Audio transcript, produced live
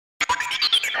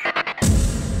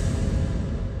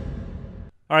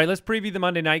All right, let's preview the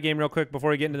Monday night game real quick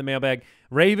before we get into the mailbag.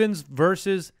 Ravens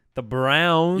versus the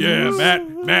Browns. Yeah,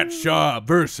 Matt Shaw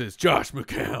versus Josh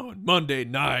McCown, Monday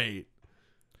night.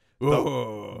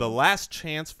 The last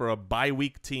chance for a bye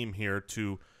week team here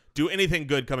to do anything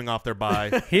good coming off their bye.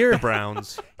 The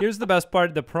Browns. Here's the best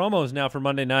part. The promos now for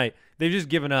Monday night, they've just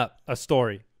given up a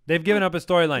story. They've given up a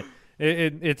storyline.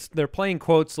 They're playing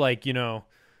quotes like, Football.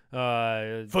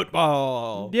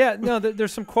 Yeah, no,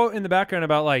 there's some quote in the background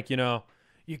about like,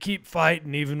 you keep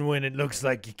fighting even when it looks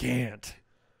like you can't.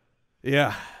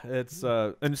 Yeah, it's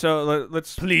and so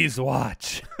let's Please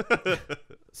watch.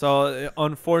 So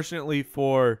unfortunately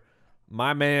for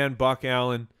my man Buck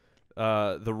Allen,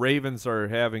 the Ravens are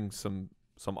having some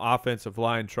offensive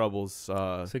line troubles.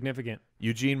 Significant.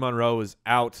 Eugene Monroe is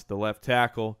out, the left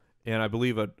tackle, and I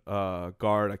believe a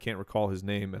guard. I can't recall his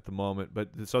name at the moment,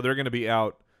 but so they're going to be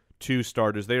out 2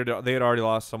 starters. They had already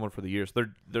lost someone for the year, so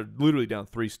they're literally down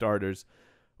 3 starters,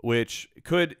 which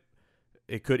could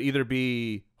either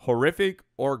be horrific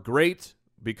or great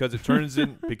because it turns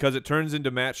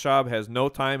into Matt Schaub has no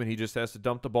time and he just has to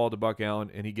dump the ball to Buck Allen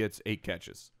and he gets 8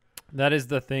 catches. That is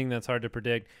the thing that's hard to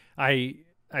predict. I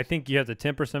think you have to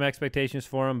temper some expectations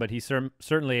for him, but he's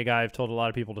certainly a guy I've told a lot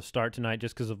of people to start tonight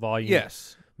just because of volume.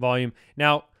 Yes. Volume.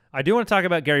 Now, I do want to talk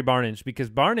about Gary Barnidge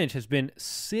because Barnidge has been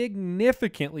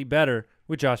significantly better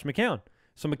with Josh McCown.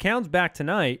 So McCown's back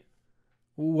tonight.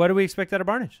 What do we expect out of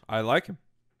Barnidge? I like him.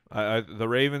 The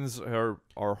Ravens are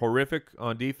horrific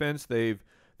on defense. They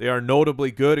are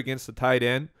notably good against the tight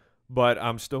end, but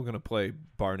I'm still going to play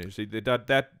Barnidge.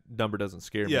 That number doesn't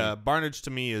scare me. Yeah, Barnidge to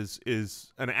me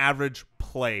is an average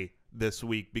play this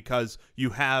week because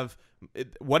you have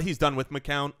what he's done with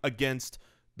McCown against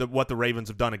what the Ravens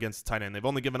have done against the tight end. They've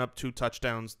only given up 2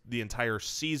 touchdowns the entire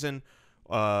season,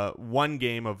 1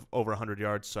 game of over 100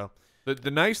 yards. So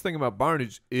the nice thing about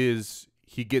Barnidge is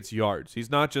he gets yards. He's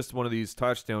not just one of these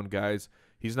touchdown guys.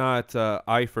 He's not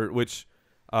Eifert, which,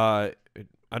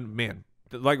 man,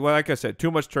 like I said,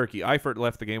 too much turkey. Eifert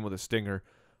left the game with a stinger,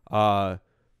 so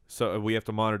we have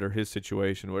to monitor his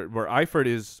situation. Where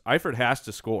Eifert has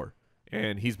to score,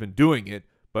 and he's been doing it.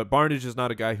 But Barnidge is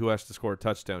not a guy who has to score a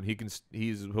touchdown.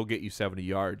 He'll get you 70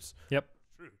 yards. Yep.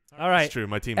 True. All right. That's true.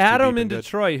 My team's Adam in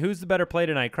Detroit. Who's the better play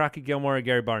tonight, Crockett Gillmore or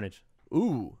Gary Barnidge?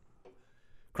 Ooh.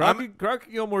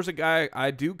 Crockett Gillmore's a guy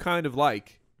I do kind of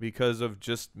like because of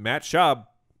just Matt Schaub.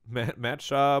 Matt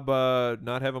Schaub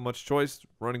not having much choice,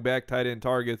 running back, tight end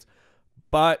targets,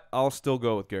 but I'll still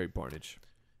go with Gary Barnidge.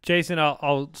 Jason,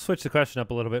 I'll switch the question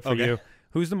up a little bit for you.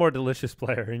 Who's the more delicious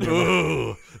player in your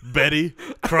Ooh, Betty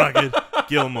Crockett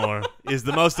Gillmore is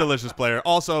the most delicious player.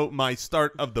 Also, my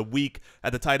start of the week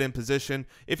at the tight end position.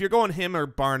 If you're going him or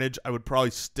Barnidge, I would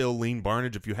probably still lean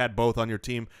Barnidge if you had both on your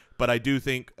team. But I do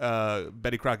think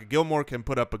Betty Crockett Gillmore can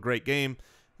put up a great game,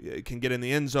 can get in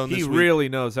the end zone this week. He really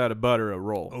knows how to butter a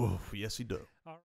roll. Oh, yes, he does.